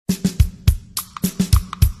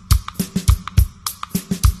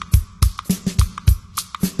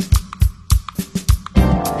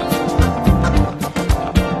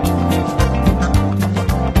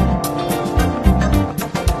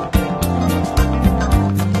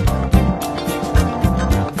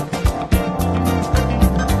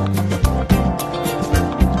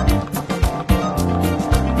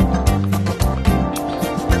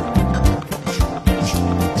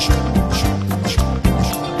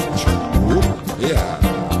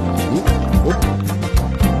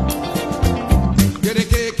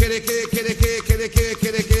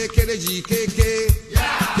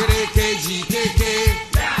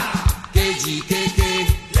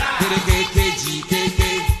Hi,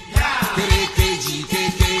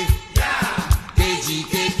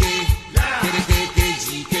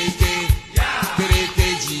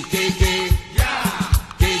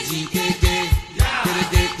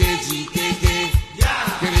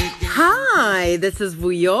 this is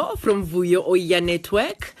Vuyo from Vuyo Oya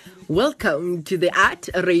Network. Welcome to the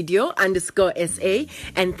 @radio_SA,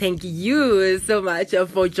 and thank you so much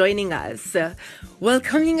for joining us.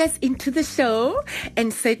 Welcoming us into the show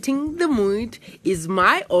and setting the mood is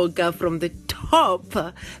my Olga from the top,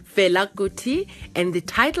 Fela Kuti, and the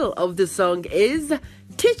title of the song is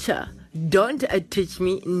Teacher, Don't Teach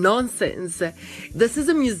Me Nonsense. This is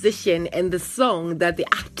a musician, and the song that the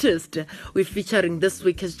artist we're featuring this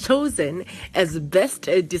week has chosen as best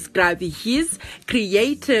describe his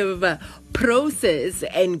creative process.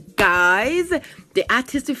 And guys, the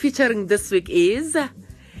artist we're featuring this week is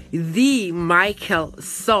the Michael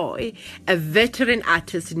Soi, a veteran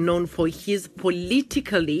artist known for his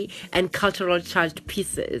politically and cultural charged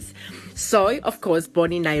pieces. Soi, of course,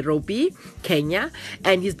 born in Nairobi, Kenya,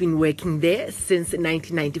 and he's been working there since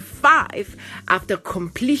 1995 after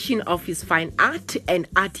completion of his fine art and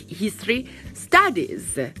art history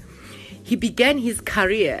studies. He began his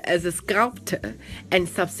career as a sculptor and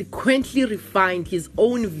subsequently refined his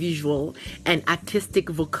own visual and artistic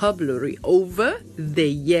vocabulary over the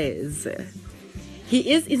years.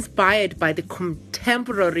 He is inspired by the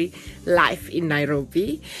contemporary life in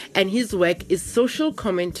Nairobi, and his work is social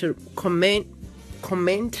commentary.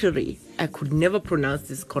 I could never pronounce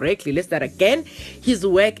this correctly. Let's start again. His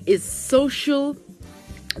work is social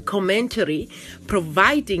commentary,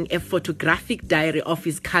 providing a photographic diary of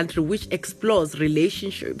his country which explores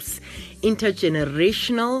relationships,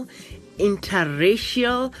 intergenerational,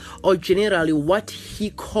 interracial, or generally what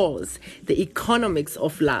he calls the economics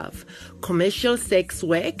of love, commercial sex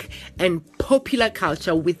work, and popular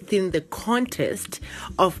culture within the context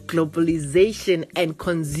of globalization and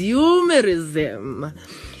consumerism.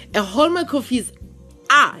 A hallmark of his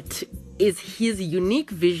art is his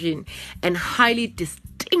unique vision and highly distinctive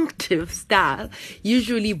style,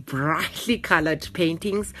 usually brightly colored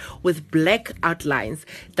paintings with black outlines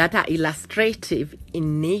that are illustrative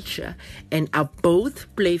in nature and are both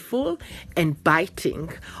playful and biting,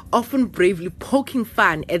 often bravely poking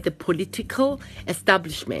fun at the political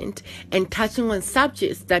establishment and touching on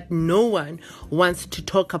subjects that no one wants to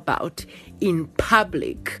talk about in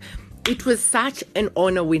public. It was such an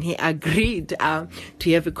honor when he agreed to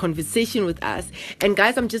have a conversation with us. And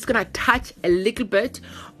guys, I'm just going to touch a little bit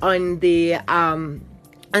on the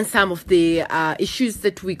on some of the issues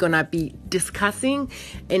that we're going to be discussing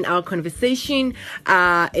in our conversation.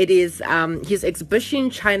 It is his exhibition,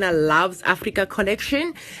 China Loves Africa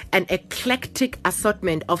collection, an eclectic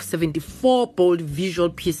assortment of 74 bold visual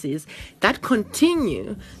pieces that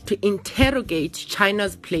continue to interrogate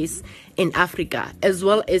China's place in Africa, as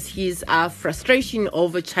well as his frustration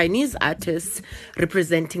over Chinese artists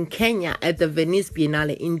representing Kenya at the Venice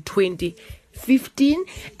Biennale in 2015.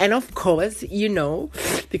 And of course, you know,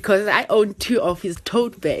 because I own 2 of his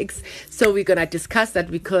tote bags, so we're gonna discuss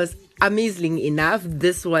that, because amazingly enough,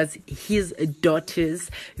 this was his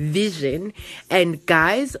daughter's vision. And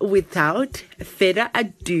guys, without further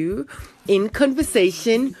ado, in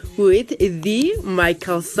conversation with the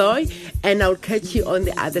Michael Soi, and I'll catch you on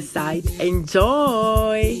the other side.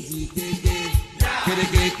 Enjoy.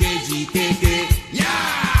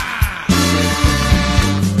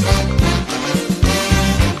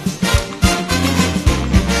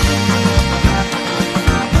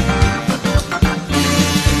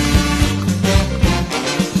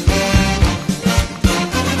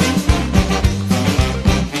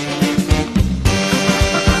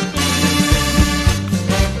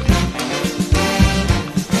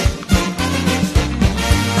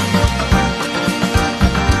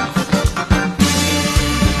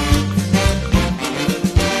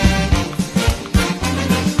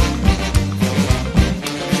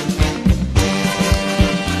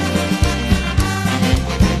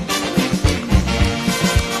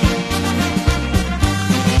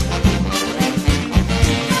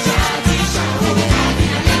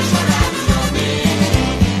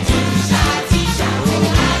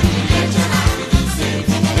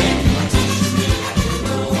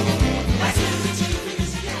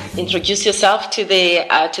 Introduce yourself to the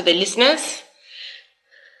listeners.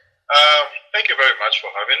 Thank you very much for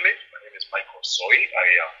having me. My name is Michael Soi. I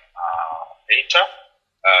am a painter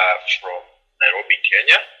from Nairobi,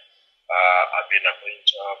 Kenya. I've been a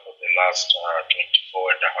painter for the last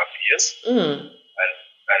 24 and a half years. And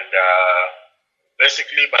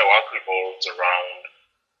basically my work revolves around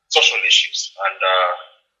social issues. And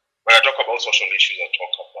when I talk about social issues, I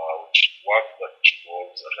talk about work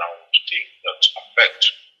affect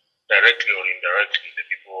directly or indirectly the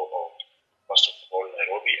people of, first of all,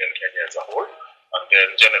 Nairobi and Kenya as a whole, and then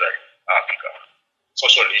generally Africa.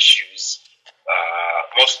 Social issues,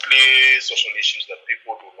 mostly social issues that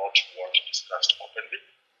people do not want discussed openly,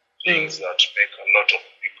 things that make a lot of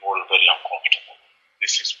people very uncomfortable.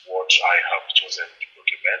 This is what I have chosen to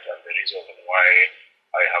document, and the reason why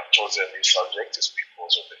I have chosen this subject is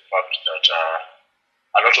because of the fact that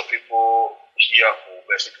a lot of people here who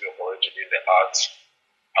basically operated in the arts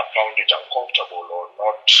have found it uncomfortable or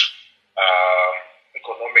not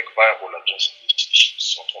economic viable addressing these issues.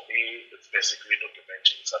 So for me, it's basically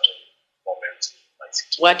documenting certain moments in my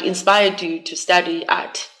city. What inspired you to study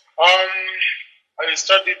art? I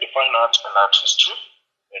studied the fine art and art history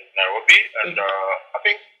in Nairobi, and I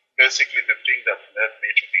think basically the thing that led me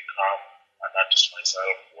to become an artist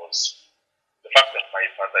myself was the fact that my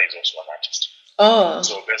father is also an artist. Oh.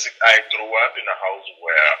 So basically, I grew up in a house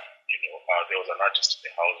where, there was an artist in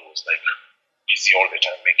the house who was like busy all the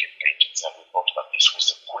time making paintings, and we thought that this was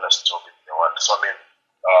the coolest job in the world. So I mean,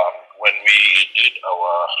 when we did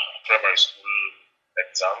our primary school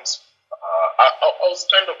exams, I was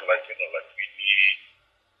kind of like, really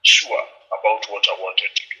sure about what I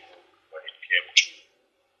wanted to do when it came to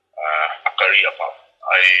a career path.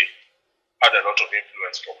 I had a lot of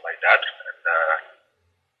influence from my dad, and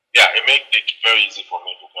it made it very easy for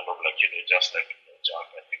me to kind of just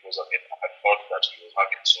jump. And because I mean, I thought that he was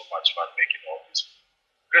having so much fun making all these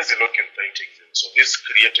crazy looking paintings, and so this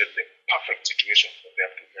created the perfect situation for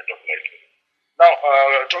them to kind of Now,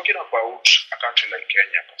 talking about a country like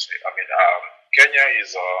Kenya, per se, I mean, Kenya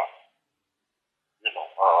is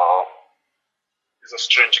is a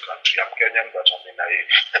strange country. I'm Kenyan, but I mean,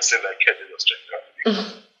 I say like Kenya is a strange country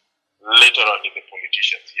because literally the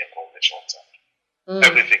politicians here call the shots, and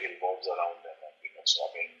everything involves around them. So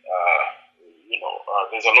I mean,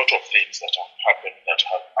 there's a lot of things that have happened that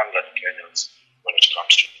have angered Kenyans when it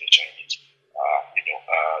comes to the Chinese.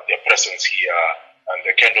 Their presence here and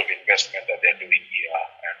the kind of investment that they're doing here,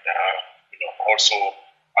 and also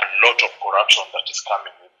a lot of corruption that is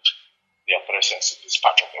coming with their presence in this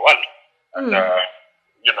part of the world. And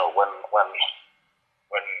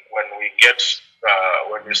when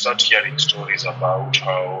we start hearing stories about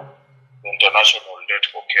how the international debt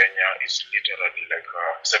for Kenya is literally like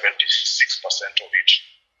 76% of it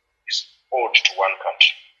is owed to one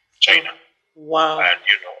country, China. Wow. And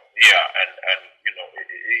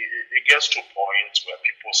it gets to points where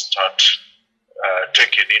people start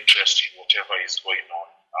taking interest in whatever is going on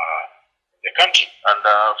in the country. And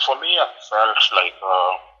for me, I felt like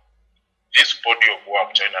this body of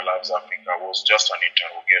work, China Loves Africa, was just an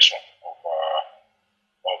interrogation of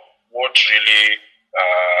what really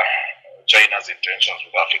China's intentions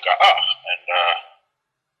with Africa are. And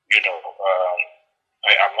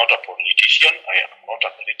I am not a politician. I am not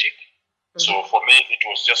a critic. So for me, it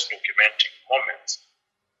was just documenting moments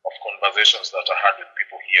of conversations that I had with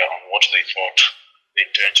people here on what they thought the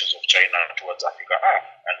intentions of China towards Africa are.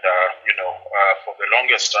 And, for the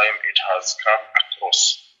longest time, it has come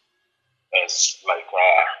across as like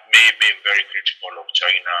me being very critical of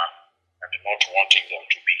China and not wanting them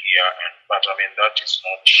to be here. But I mean, that is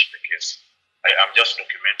not the case. I am just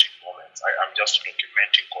documenting moments. I am just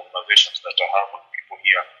documenting conversations that I have with people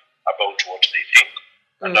here about what they think.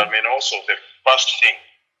 And I mean, also the first thing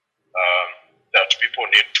that people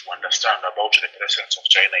need to understand about the presence of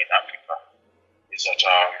China in Africa is that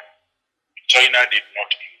China did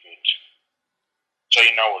not invade.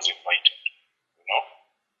 China was invited.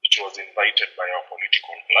 It was invited by our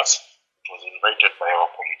political class. It was invited by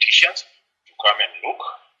our politicians to come and look,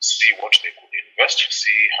 see what they could invest,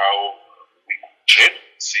 see how we could trade,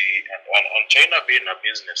 and China being a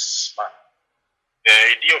businessman. The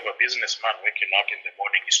idea of a businessman waking up in the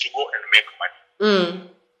morning is to go and make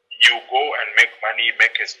money. You go and make money,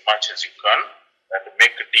 make as much as you can, and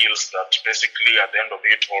make deals that basically at the end of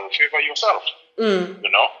it all favor yourself.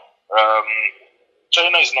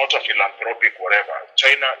 China is not a philanthropic whatever.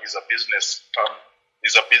 China is a business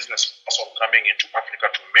person coming into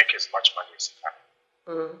Africa to make as much money as he can.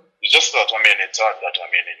 It's just that, I mean, it's sad that, I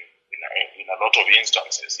mean, in a lot of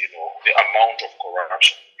instances, the amount of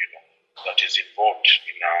corruption, that is involved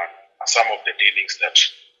in some of the dealings that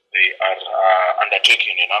they are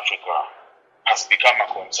undertaking in Africa has become a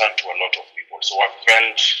concern to a lot of people. So I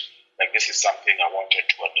felt like this is something I wanted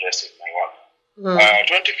to address in my work.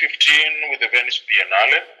 2015 with the Venice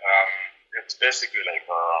Biennale, it's basically like,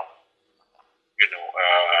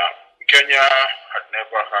 Kenya had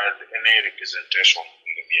never had any representation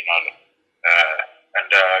in the Biennale.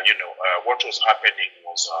 What was happening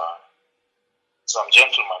was some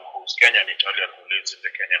gentleman who's Kenyan Italian who lives in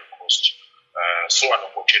the Kenyan coast saw an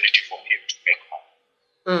opportunity for him to make money.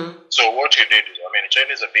 So what he did is, I mean,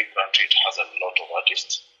 China is a big country. It has a lot of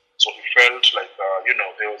artists. So he felt like,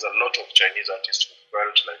 there was a lot of Chinese artists who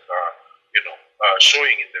felt like,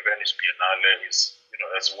 showing in the Venice Biennale is,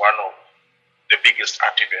 as one of the biggest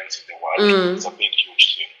art events in the world. It's a big,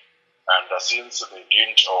 huge thing. And since they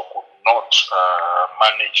didn't or could not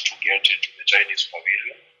manage to get into the Chinese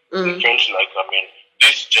pavilion, they felt like,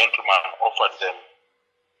 this gentleman offered them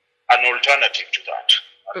an alternative to that.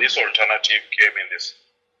 And this alternative came in this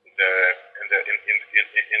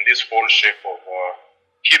in this whole shape of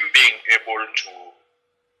him being able to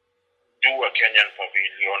do a Kenyan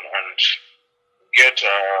pavilion and get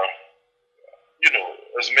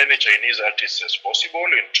as many Chinese artists as possible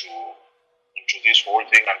into this whole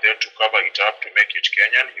thing, and then to cover it up to make it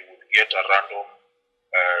Kenyan, he would get a random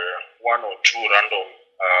one or two random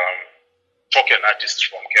token artists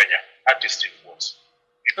from Kenya, artists in quotes,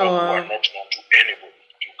 people who are not known to anybody,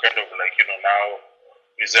 to kind of like now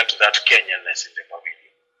present that Kenyanness in the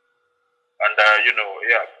pavilion. And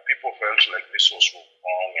people felt like this was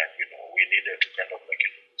wrong, and we needed to kind of like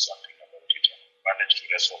do something about it and manage to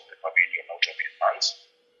resolve the pavilion out of his hands.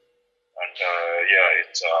 And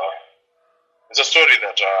it's a story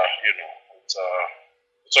that it's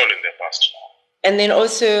all in the past now. And then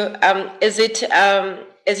also, is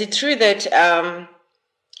it true that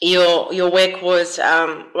your work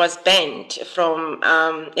was banned from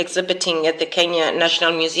exhibiting at the Kenya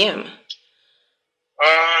National Museum?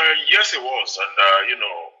 Yes, it was, and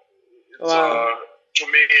it's, to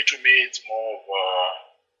me, it's more of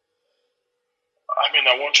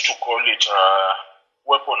I want to call it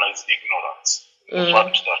weaponized ignorance. The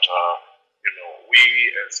fact that we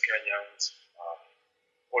as Kenyans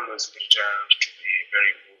always pretend to be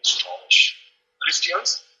very good, staunch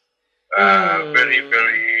Christians, very,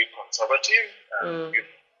 very conservative, and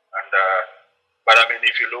but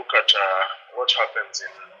if you look at what happens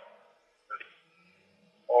in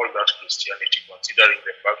all that Christianity, considering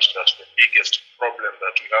the fact that the biggest problem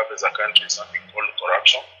that we have as a country is something called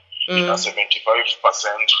corruption, in a 75%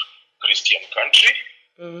 Christian country,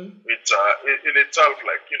 it's in itself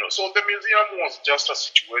like, so the museum was just a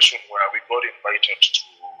situation where we got invited to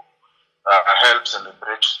help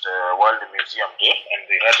celebrate the World Museum Day, and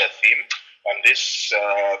they had a theme, and this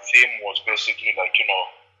theme was basically like,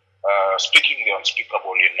 speaking the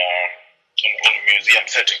unspeakable in museum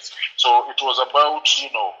settings. So it was about,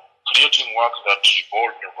 creating work that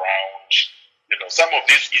revolved around, some of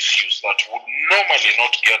these issues that would normally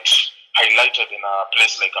not get highlighted in a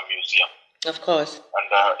place like a museum. Of course. And,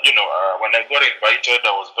 when I got invited,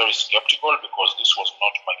 I was very skeptical because this was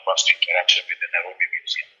not my first interaction with the Nairobi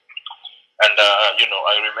Museum. And,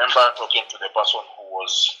 I remember talking to the person who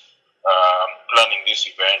was planning this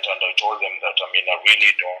event, and I told them that, I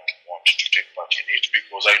really don't want to take part in it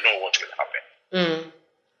because I know what will happen.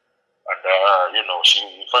 And, she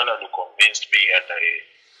finally convinced me, and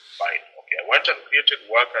I went and created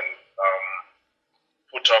work and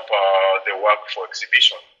put up the work for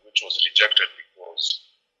exhibition, which was rejected because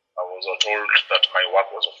I was told that my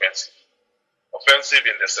work was offensive. Offensive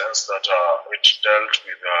in the sense that it dealt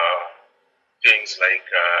with things like,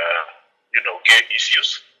 gay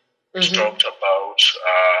issues. It talked about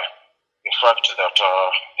the fact that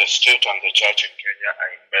the state and the church in Kenya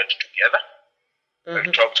are in bed together.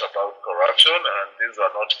 It talked about corruption, and these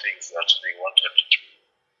are not things that they wanted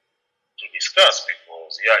to discuss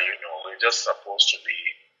because, we're just supposed to be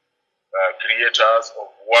creators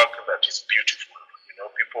of work that is beautiful.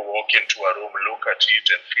 People walk into a room, look at it,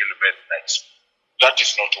 and feel very nice. That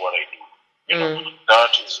is not what I do.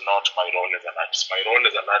 That is not my role as an artist. My role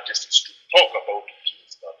as an artist is to talk about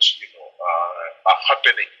things that are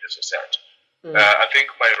happening in the society. I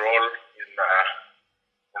think my role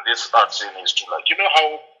in this art scene is to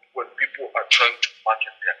how when people are trying to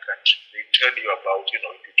market their country, they tell you about if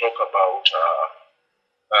you talk about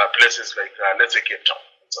places like let's say Cape Town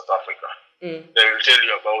in South Africa, they will tell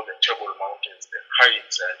you about the Table Mountains, the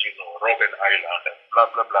heights, and Robben Island, and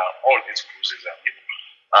blah blah blah, all these cruises and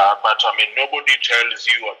but nobody tells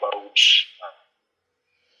you about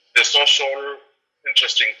the social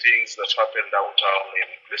interesting things that happen downtown in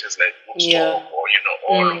places like Woodstock or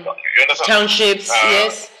all over. You understand? Townships,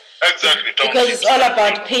 yes. Exactly. Because it's all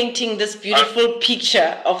about painting this beautiful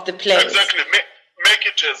picture of the place. Exactly. Make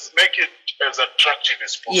it as attractive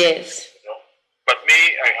as possible. Yes. But me,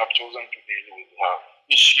 I have chosen to deal with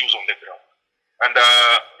issues on the ground. And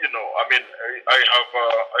I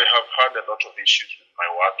have had a lot of issues with my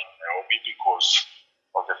work in Nairobi because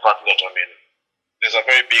of the fact that there's a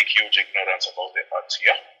very big, huge ignorance about the arts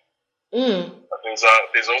here. But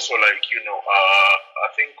there's also like, I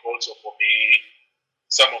think also for me,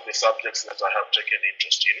 some of the subjects that I have taken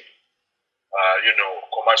interest in,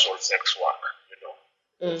 commercial sex work,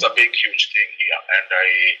 it's a big, huge thing here. And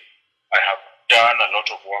I have done a lot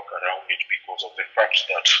of work around it because of the fact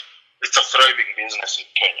that it's a thriving business in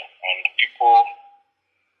Kenya. And people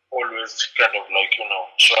always kind of like,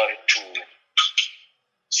 try to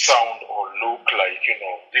sound or look like,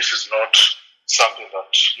 this is not something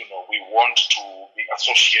that, we want to be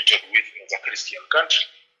associated with as a Christian country.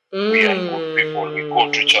 We are good people, we go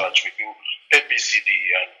to church, we do ABCD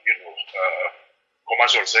and,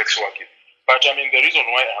 commercial sex work. But I mean, the reason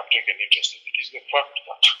why I have taken interest in it is the fact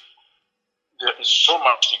that there is so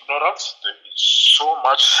much ignorance, there is so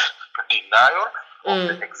much denial of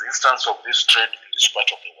the existence of this trade in this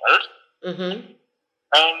part of the world.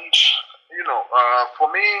 And, for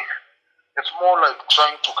me, it's more like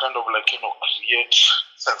trying to kind of like, create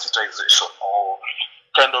sensitization or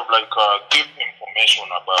kind of like give information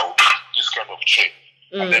about this kind of trade.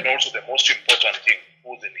 And then also the most important thing,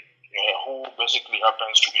 who basically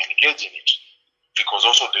happens to engage in it. Because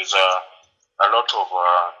also there's a lot of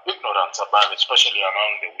ignorance about, especially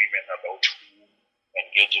among the women, about who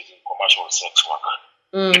engages in commercial sex work.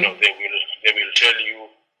 They will tell you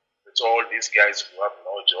it's all these guys who have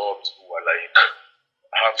no jobs, who are like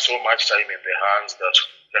have so much time in their hands that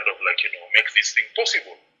kind of like make this thing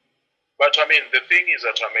possible. But I mean, the thing is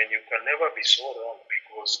that you can never be so wrong,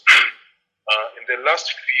 because in the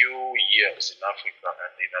last few years in Africa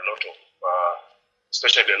and in a lot of,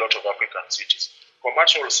 especially a lot of African cities,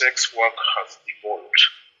 commercial sex work has evolved.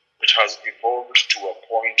 It has evolved to a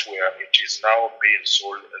point where it is now being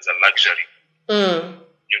sold as a luxury.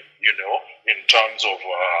 In terms of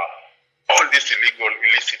all this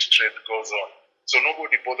illicit trade goes on. So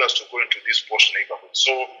nobody bothers to go into this posh neighborhood.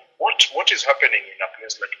 So what is happening in a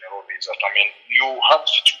place like Nairobi is that, you have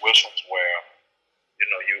situations where,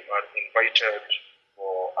 you are invited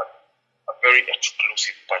for a very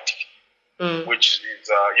exclusive party, which is,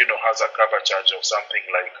 has a cover charge of something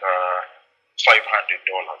like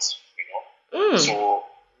 $500, So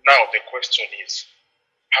now the question is,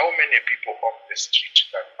 how many people off the street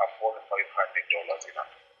can afford $500 in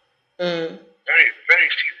Africa? Very, very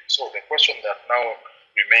few. So the question that now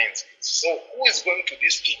remains is, so who is going to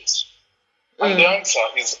these things? And the answer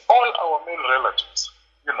is all our male relatives.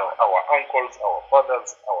 Our uncles, our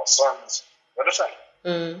fathers, our sons. You understand?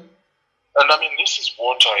 And this is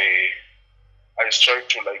what I strive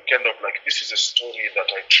to this is a story that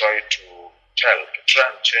I try to tell, to try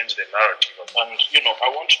and change the narrative. And, I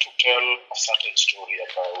want to tell a certain story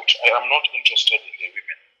about, I am not interested in the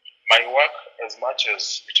women. My work, as much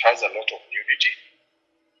as it has a lot of nudity,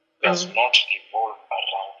 does not revolve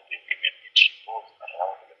around the women. It revolves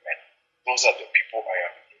around the men. Those are the people I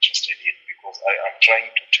am interested in, because I am trying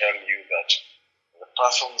to tell you that the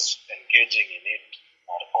persons engaging in it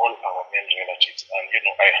are all our male relatives. And,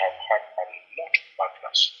 I have had a lot of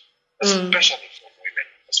backlash, especially from women,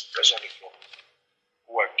 especially from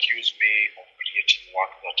who accuse me of creating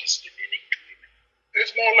work that is demeaning to women.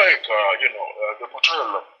 It's more like, the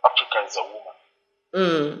portrayal of Africa as a woman.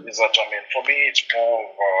 Is that, for me, it's more of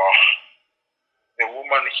the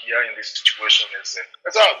woman here in this situation is,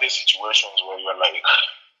 it's out of these situations where you're like,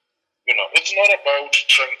 it's not about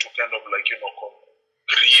trying to kind of like,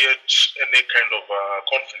 create any kind of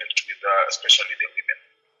conflict with, especially the women.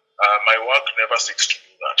 My work never seeks to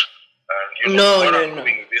do that. And, what I'm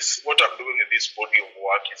doing in this body of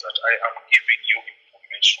work is that I am giving you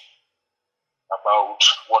information about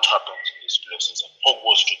what happens in these places and who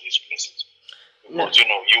goes to these places. Because,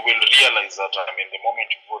 you will realize that, the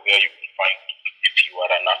moment you go there, you will find if you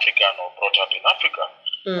are an African or brought up in Africa.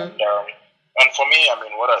 And for me,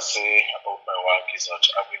 what I say about my work is that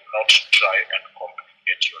I will not try and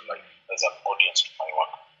complicate your life as an audience to my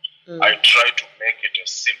work. I try to make it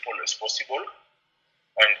as simple as possible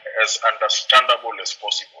and as understandable as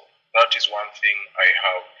possible. That is one thing I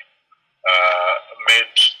have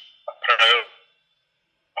made a priority,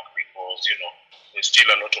 because, there's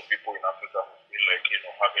still a lot of people in Africa who feel like,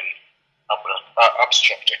 having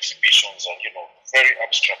abstract exhibitions and, very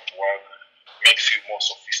abstract work makes you more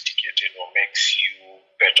sophisticated or makes you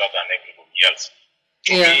better than everybody else.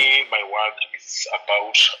 To me, my work is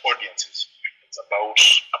about audiences. It's about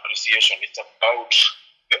appreciation. It's about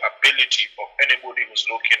the ability of anybody who's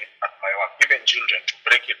looking at my work, even children, to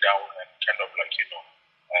break it down and kind of like,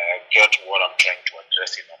 get what I'm trying to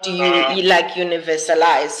address in. Do you like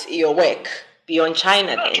universalize your work beyond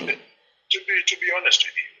China then? To be honest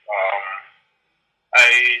with you,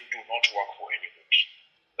 I do not work for anybody.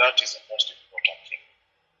 That is the most important thing.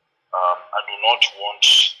 I do not want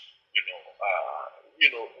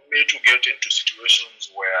me to get into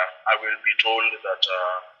situations where I will be told that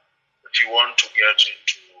if you want to get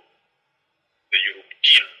into the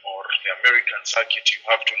European or the American circuit, you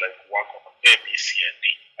have to like work on A, B, C, and D.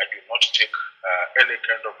 I do not take any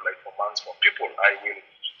kind of like commands from people. I will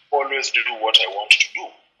always do what I want to do,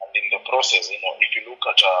 and in the process, if you look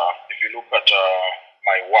at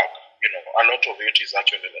my work, a lot of it is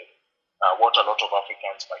actually like what a lot of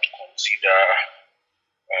Africans might consider.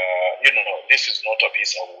 This is not a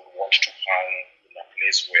piece I would want to hang in a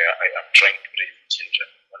place where I am trying to raise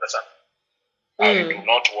children. Understand? I do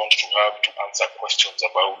not want to have to answer questions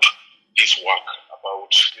about this work,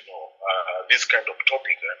 about this kind of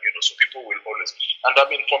topic, and so people will always. And I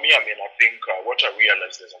mean, for me, I think what I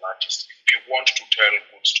realized as an artist, if you want to tell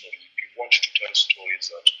good stories, if you want to tell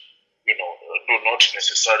stories that do not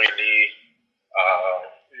necessarily,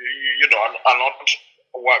 are not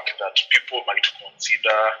work that people might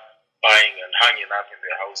consider buying and hanging up in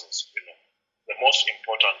their houses. The most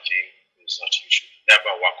important thing is that you should never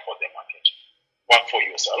work for the market. Work for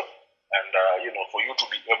yourself, and for you to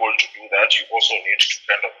be able to do that, you also need to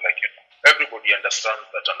kind of like everybody understands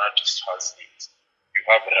that an artist has needs. You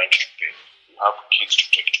have rent to pay, you have kids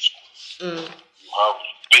to take to school, you have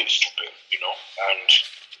bills to pay, and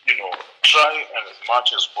try and as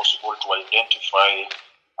much as possible to identify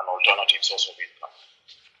an alternative source of income.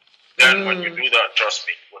 Then when you do that, trust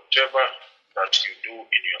me, whatever that you do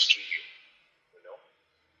in your studio,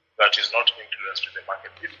 that is not influenced with the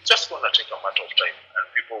market, it's just going to take a matter of time, and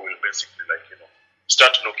people will basically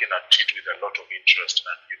start looking at it with a lot of interest,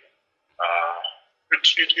 and it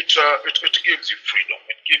gives you freedom.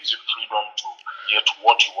 It gives you freedom to create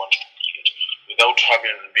what you want to create without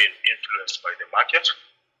having been influenced by the market.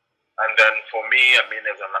 And then for me,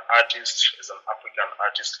 as an artist, as an African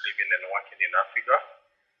artist living and working in Africa,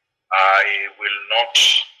 I will not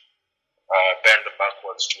bend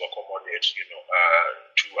backwards to accommodate,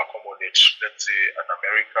 let's say, an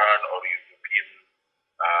American or European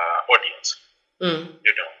audience. You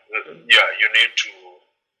need to.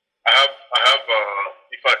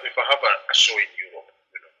 If I have a show in Europe,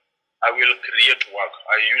 I will create work.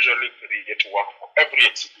 I usually create work for every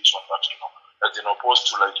exhibition that as opposed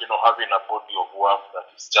to having a body of work that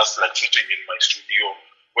is just like sitting in my studio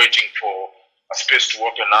waiting for a space to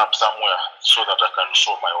open up somewhere so that I can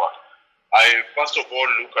show my work. I first of all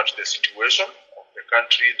look at the situation of the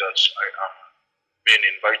country that I am being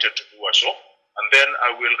invited to do a show, and then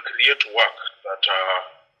I will create work that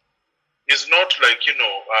is not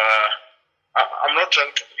I'm not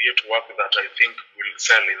trying to create work that I think will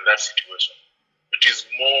sell in that situation. It is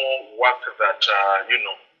more work that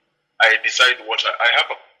I decide what I have.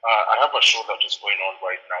 I have a show that is going on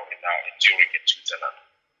right now in Zurich, in Switzerland,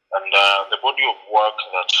 and the body of work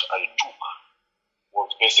that I took was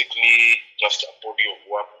basically just a body of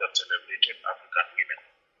work that celebrated African women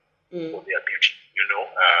for their beauty,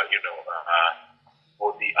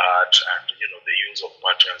 body art, and the use of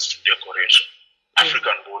patterns to decorate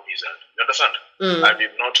African bodies, and you understand. I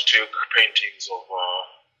did not take paintings of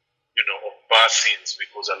of bar scenes,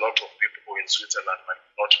 because a lot of people in Switzerland might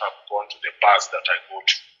not have gone to the bars that I go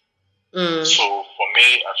to. So for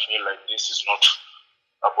me, I feel like this is not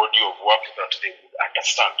a body of work that they would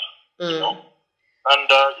understand, And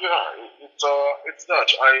it's that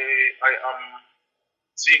I am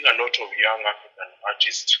seeing a lot of young African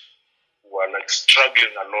artists who are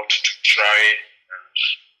struggling a lot to try and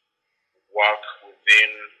work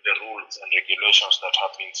within the rules and regulations that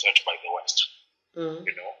have been set by the West.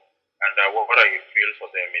 And what I feel for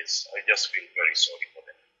them is I just feel very sorry for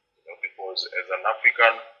them, because as an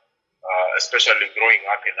African, especially growing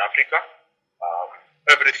up in Africa,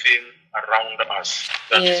 everything around us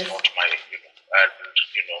that is not my, and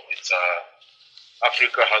it's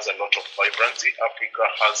Africa has a lot of vibrancy. Africa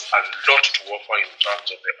has a lot to offer in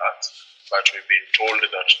terms of the arts, but we've been told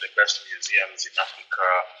that the best museums in Africa,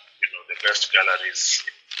 the best galleries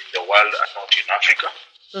in the world are not in Africa.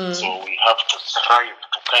 So we have to strive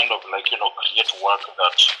to kind of create work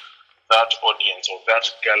that audience or that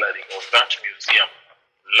gallery or that museum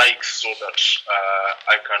likes, so that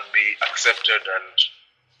I can be accepted and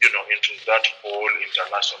into that whole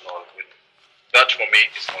international. That for me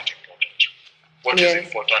is not important. What is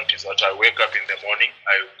important is that I wake up in the morning,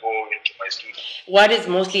 I go into my studio. What is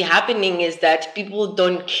mostly happening is that people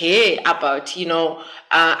don't care about,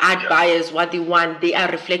 art buyers, what they want. They are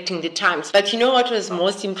reflecting the times. But what was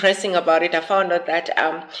most impressive about it? I found out that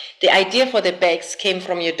the idea for the bags came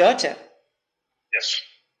from your daughter. Yes.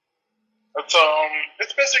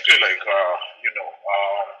 It's basically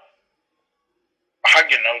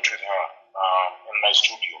hanging out with her. in my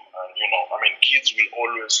studio. And, kids will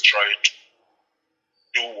always try to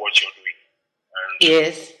do what you're doing. And,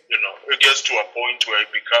 Yes. It gets to a point where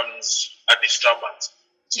it becomes a disturbance.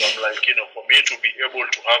 So I'm like, for me to be able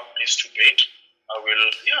to have peace to paint, I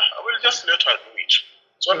will just let her do it.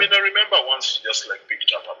 So, I remember once she just like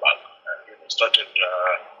picked up a bag and, started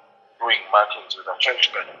doing markings with a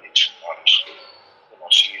French pen on it. And,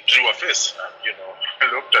 she drew a face and,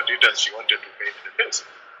 looked at it and she wanted to paint the face.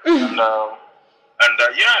 And,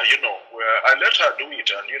 where I let her do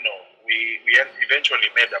it and, we eventually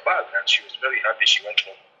made a bag and she was very happy she went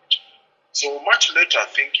home with it. So much later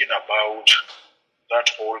thinking about that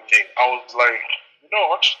whole thing, I was like, you know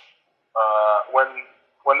what,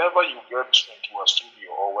 whenever you get into a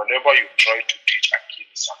studio or whenever you try to teach a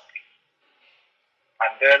kid something,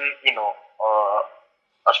 and then,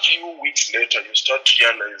 a few weeks later you start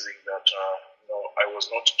realizing that, I was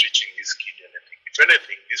not teaching this kid anything. If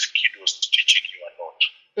anything, this kid was teaching you a lot.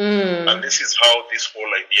 And this is how this whole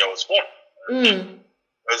idea was born.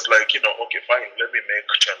 I was like, okay, fine, let me make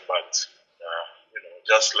 10 bags.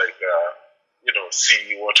 Just like,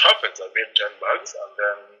 see what happens. I made 10 bags and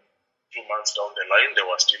then 2 months down the line, they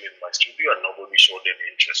were still in my studio and nobody showed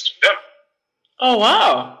any interest in them. Oh,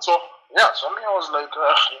 wow. So I was like,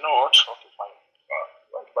 you know what, okay, fine.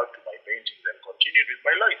 Went back to my paintings and continued with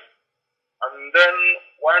my life. And then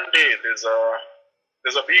one day there's a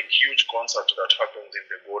big, huge concert that happens in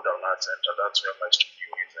the Go Down Art Center. That's where my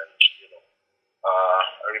studio is. And,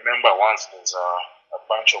 I remember once there's a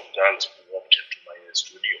bunch of girls who walked into my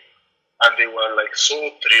studio. And they were like so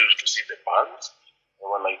thrilled to see the bags. They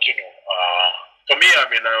were like, for me, I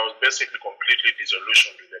was basically completely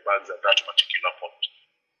disillusioned with the bags at that particular point.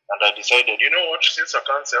 And I decided, you know what, since I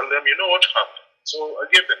can't sell them, you know what happened? So I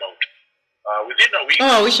gave them out. Within a week.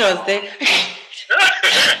 Oh, I wish I was there.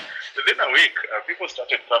 Within a week, people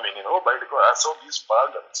started coming in. Oh, by the way, I saw this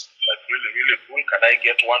bag and it's like really, really cool. Can I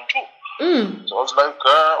get one too? So I was like,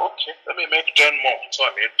 okay, let me make 10 more. So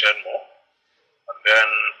I made 10 more. And then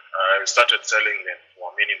I started selling them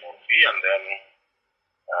for a minimum fee. And then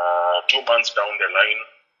 2 months down the line,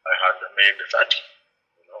 I had made 30.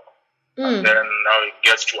 And then now it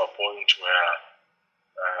gets to a point where,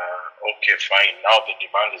 okay, fine, now the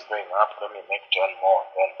demand is going up, let me make 10 more,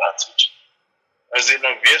 and then that's it. As in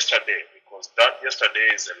of yesterday, because that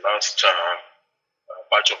yesterday is the last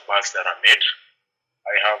batch of bags that I made,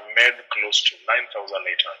 I have made close to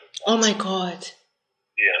 9,800. Oh my God.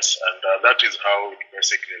 Yes, and that is how it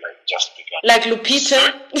basically just began. Like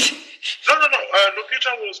Lupita? No.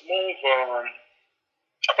 Lupita was more of,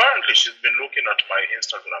 apparently she's been looking at my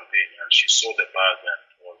Instagram page and she saw the bag and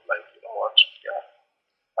was like, you know what,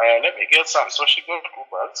 let me get some. So she got 2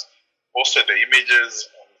 bags, posted the images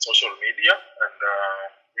on social media, and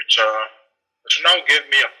which now gave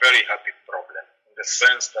me a very happy problem in the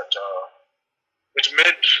sense that it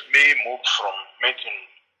made me move from making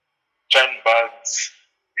 10 bags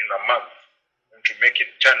in a month into making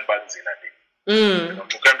 10 bags in a day.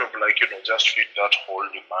 To kind of just fit that whole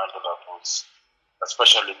demand that was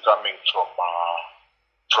especially coming from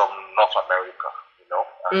North America,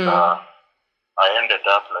 and I ended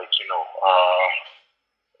up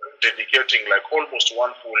dedicating almost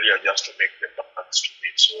 1 full year just to make the bags to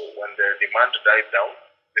meet. So when the demand died down,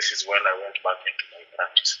 this is when I went back into my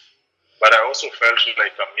practice. But I also felt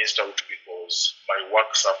like I missed out because my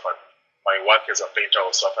work suffered. My work as a painter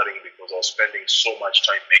was suffering because I was spending so much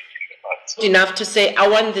time making the bags. Enough to say, I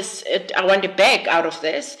want this. I want a bag out of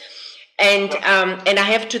this, and I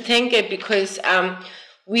have to thank it because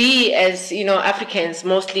we as Africans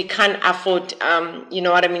mostly can't afford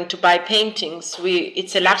to buy paintings.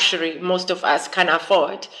 It's a luxury most of us can't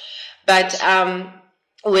afford, but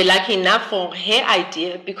we're lucky enough for her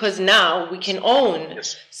idea because now we can own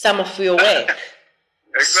some of your work.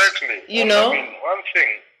 Exactly. One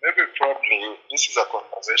thing, maybe probably this is a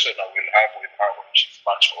conversation I will have with her when she's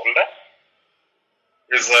much older,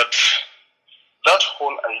 is that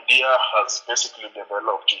whole idea has basically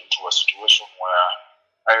developed into a situation where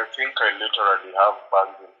I think I literally have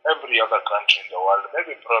bags in every other country in the world,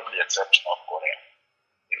 maybe probably except North Korea.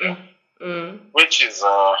 Which is,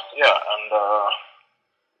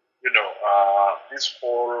 this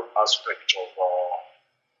whole aspect of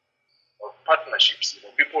partnerships.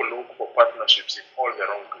 People look for partnerships in all the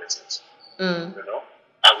wrong places.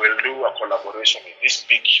 I will do a collaboration with this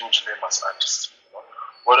big, huge, famous artist.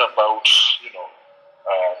 What about,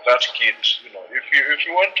 that kid? If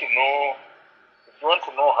you want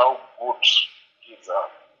to know how good kids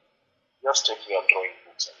are, just take their drawing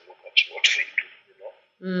books and look at what they do,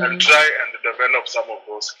 and try and develop some of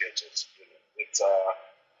those sketches. It's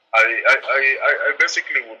I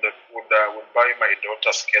basically would would buy my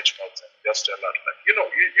daughter sketch pads and just tell her, like, you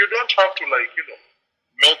don't have to, like,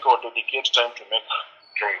 make or dedicate time to make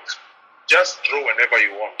drawings. Just draw whenever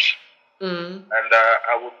you want. And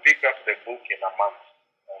I would pick up the book in a month.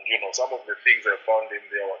 And, some of the things I found in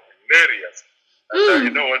there were hilarious. And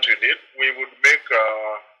you know what we did? We would make,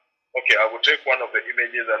 I would take one of the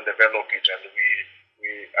images and develop it. And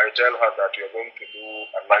I tell her that we are going to do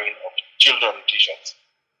a line of children t-shirts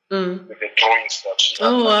with the drawings that she had.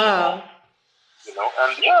 Oh, wow.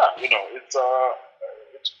 And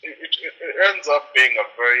it ends up being a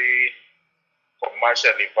very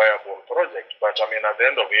commercially viable project. But I mean, at the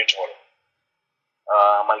end of it all,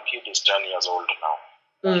 my kid is 10 years old now.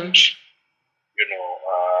 And,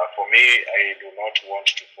 for me, I do not want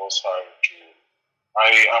to force her to.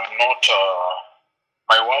 I am not.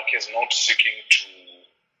 My work is not seeking to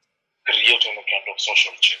create any kind of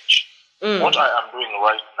social change. What I am doing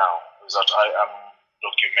right now is that I am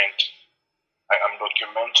documenting. I am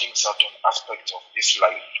documenting certain aspects of this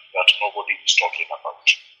life that nobody is talking about.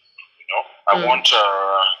 I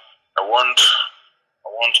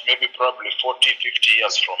want maybe probably 40, 50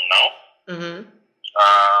 years from now,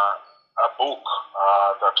 a book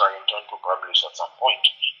that I intend to publish at some point.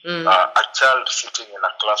 A child sitting in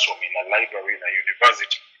a classroom, in a library, in a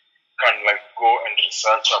university, can like go and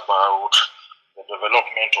research about the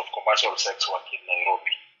development of commercial sex work in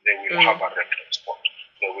Nairobi. They will have a reference point.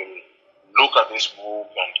 They will look at this book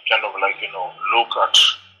and kind of like, look at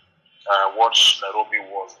what Nairobi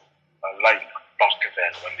was like back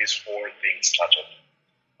then when this whole thing started.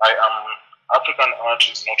 African art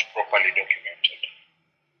is not properly documented.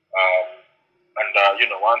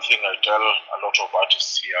 One thing I tell a lot of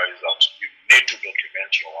artists here is that you need to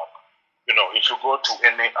document your work. If you go to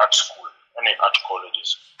any art school, any art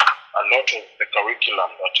colleges, a lot of the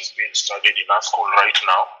curriculum that is being studied in our school right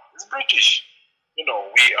now is British. We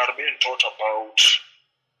are being taught about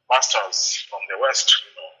masters from the West.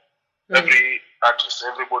 Every artist,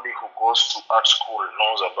 everybody who goes to art school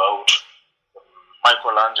knows about the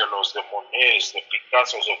Michelangelos, the Monets, the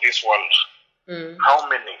Picassos of this world. How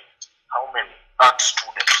many art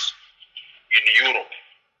students in Europe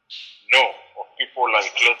know of people like,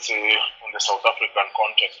 let's say, in the South African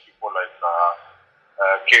context, people like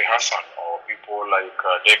K. Hassan, or people like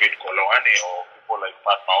David Koloane, or people like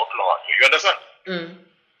Fatma Outlaw? You understand?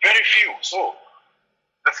 Very few. So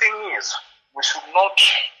the thing is, we should not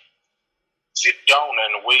sit down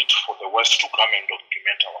and wait for the West to come and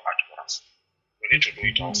document our art for us. We need to do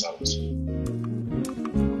it ourselves.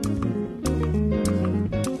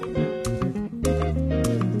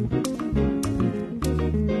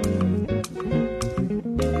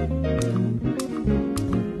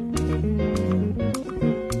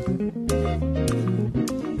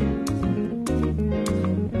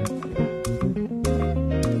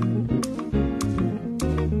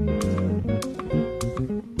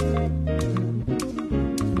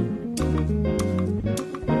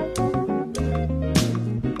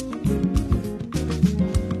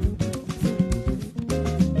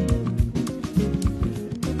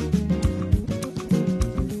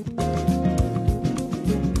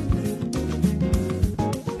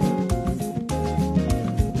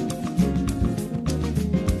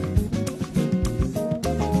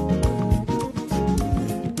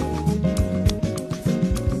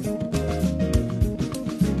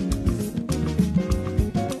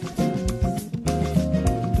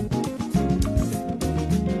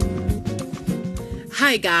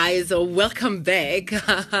 Hi guys, welcome back.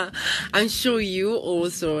 I'm sure you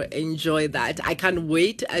also enjoy that. I can't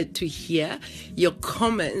wait to hear your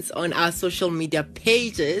comments on our social media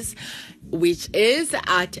pages, which is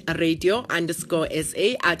at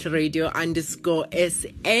radio_SA, at radio_SA.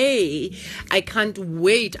 I can't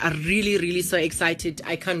wait. I'm really so excited.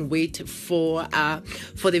 I can't wait for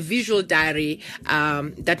the visual diary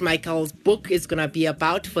that Michael's book is gonna be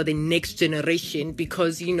about for the next generation,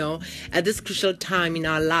 because at this crucial time in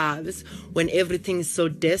our lives, when everything is so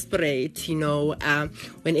desperate,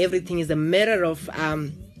 when everything is a matter of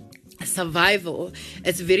survival,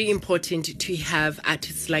 it's very important to have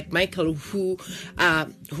artists like Michael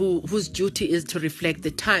whose duty is to reflect the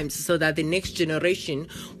times, so that the next generation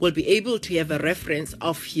will be able to have a reference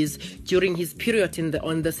of during his period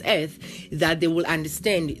on this earth, that they will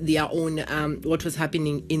understand their own what was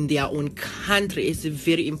happening in their own country. It's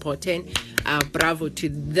very important. Bravo to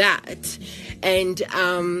that. And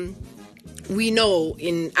we know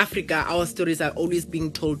in Africa, our stories are always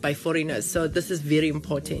being told by foreigners. So this is very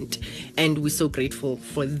important. And we're so grateful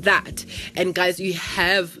for that. And guys, you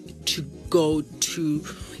have to go to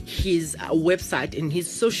his website and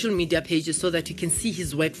his social media pages so that you can see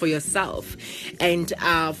his work for yourself. And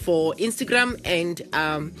for Instagram and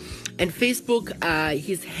Facebook,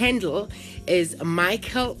 his handle is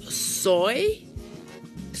Michael Soi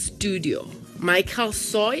Studio. Michael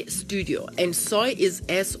Soi Studio, and Soi is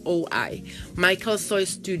SOI. Michael Soi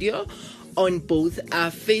Studio on both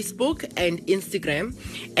Facebook and Instagram,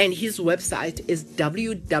 and his website is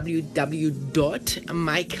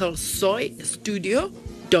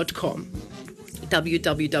www.michaelsoistudio.com.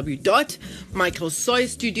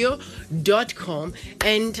 www.michaelsoistudio.com.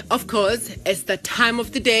 And of course, it's the time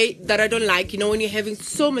of the day that I don't like, when you're having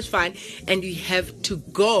so much fun and you have to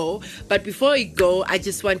go. But before you go, I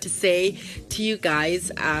just want to say to you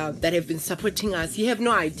guys that have been supporting us, you have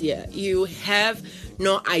no idea.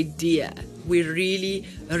 We really,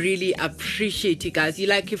 really appreciate you guys. You're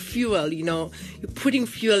like a fuel, you're putting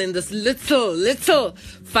fuel in this little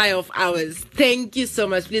fire of ours. Thank you so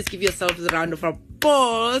much. Please give yourselves a round of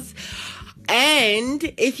applause. And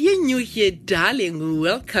if you're new here, darling,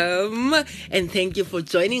 welcome. And thank you for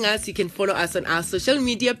joining us. You can follow us on our social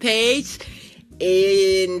media page.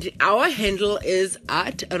 And our handle is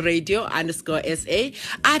at radio_SA,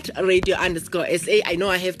 at radio_SA. I know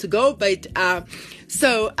I have to go, but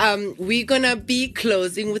so we're gonna be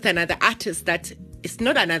closing with another artist that it's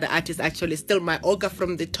not another artist, actually, still my Olga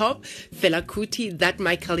from the top, Fela Kuti, that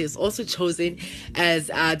Michael has also chosen as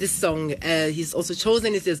this song. He's also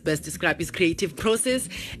chosen as his best describe his creative process,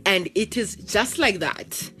 and it is just like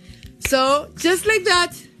that. So just like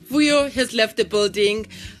that, Vuyo has left the building.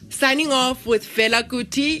 Signing off with Fela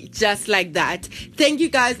Kuti, just like that. Thank you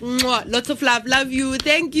guys. Mwah. Lots of love. Love you.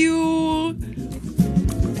 Thank you.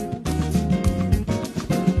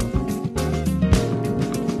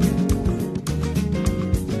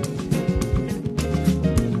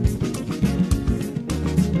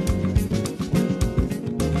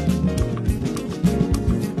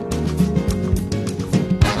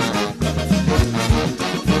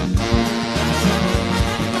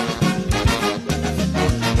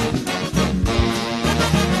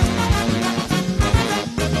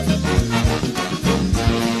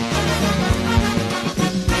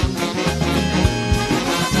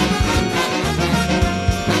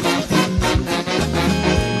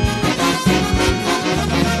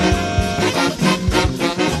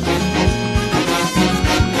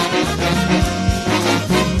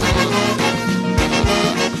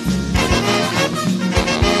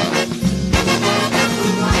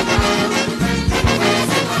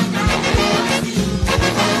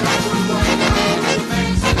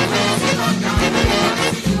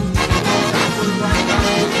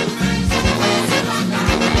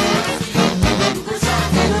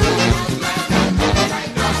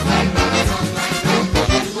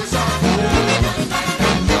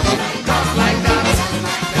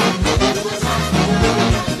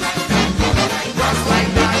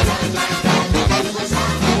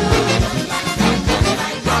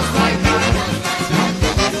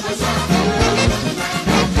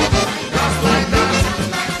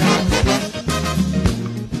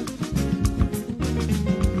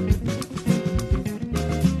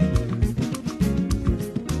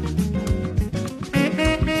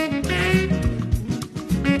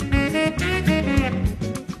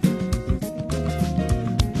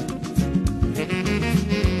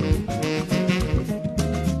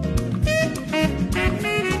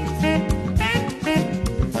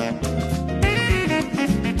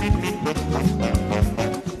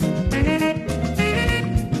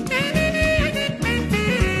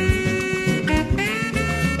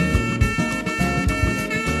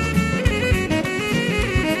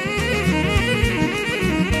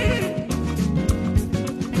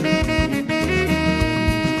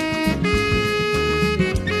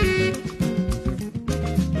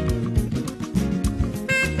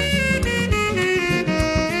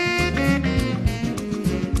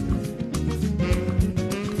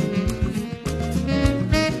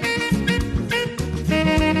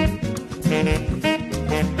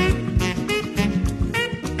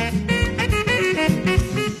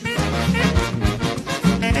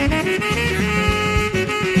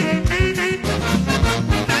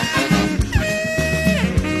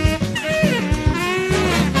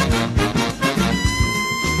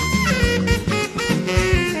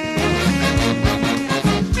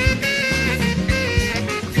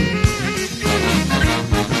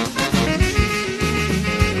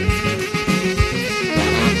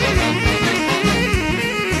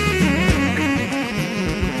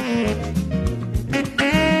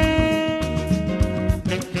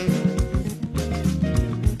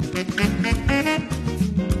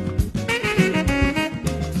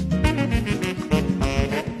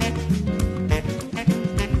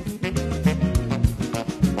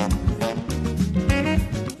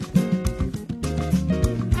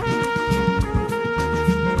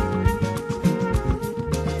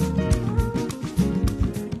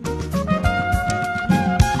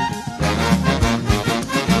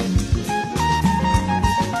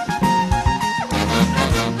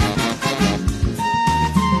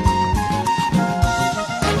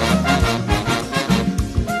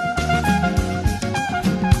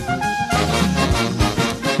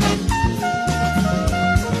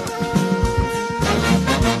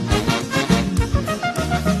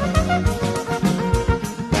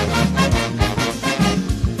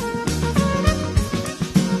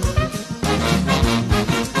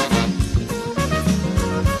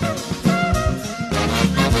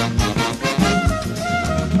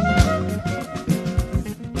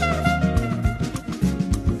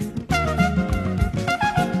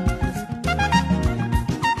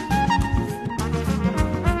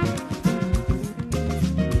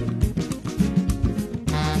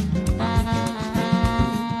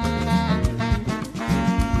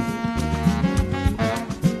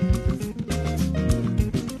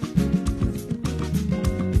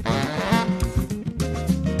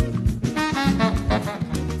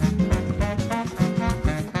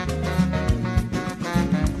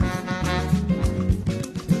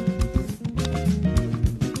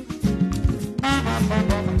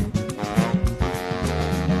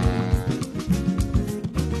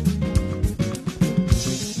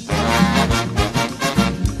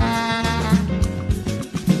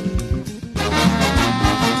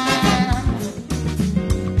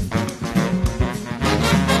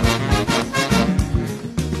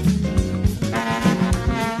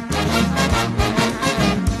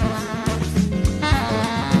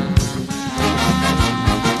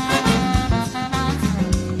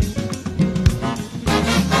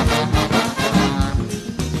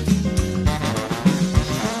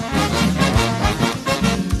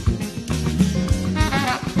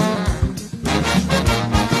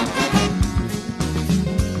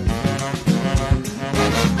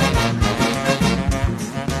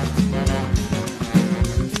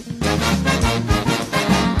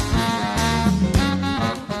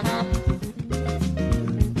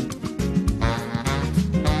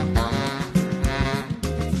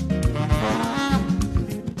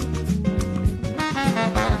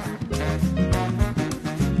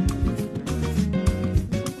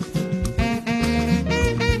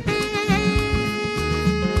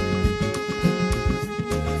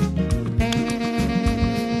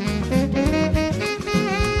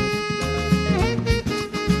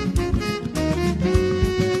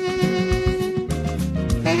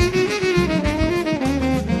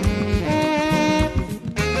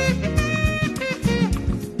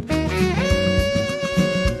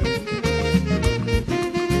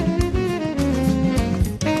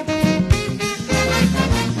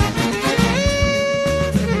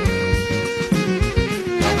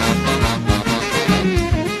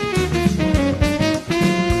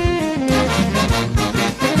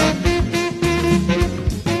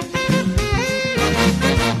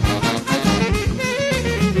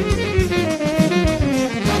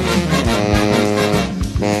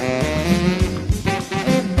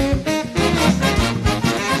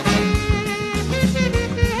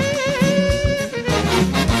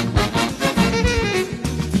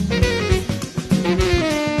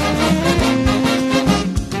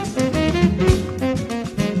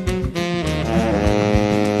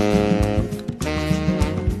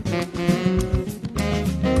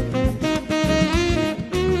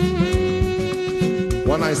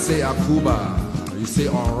 When I say Akuba, you say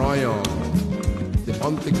on royal, the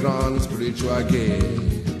underground spiritual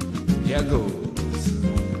game. Here goes.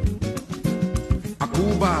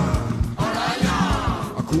 Akuba,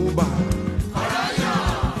 Akuba,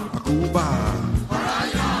 Akuba,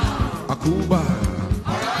 Akuba,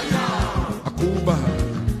 Akuba,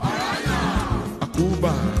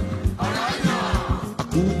 Akuba,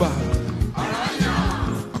 Akuba.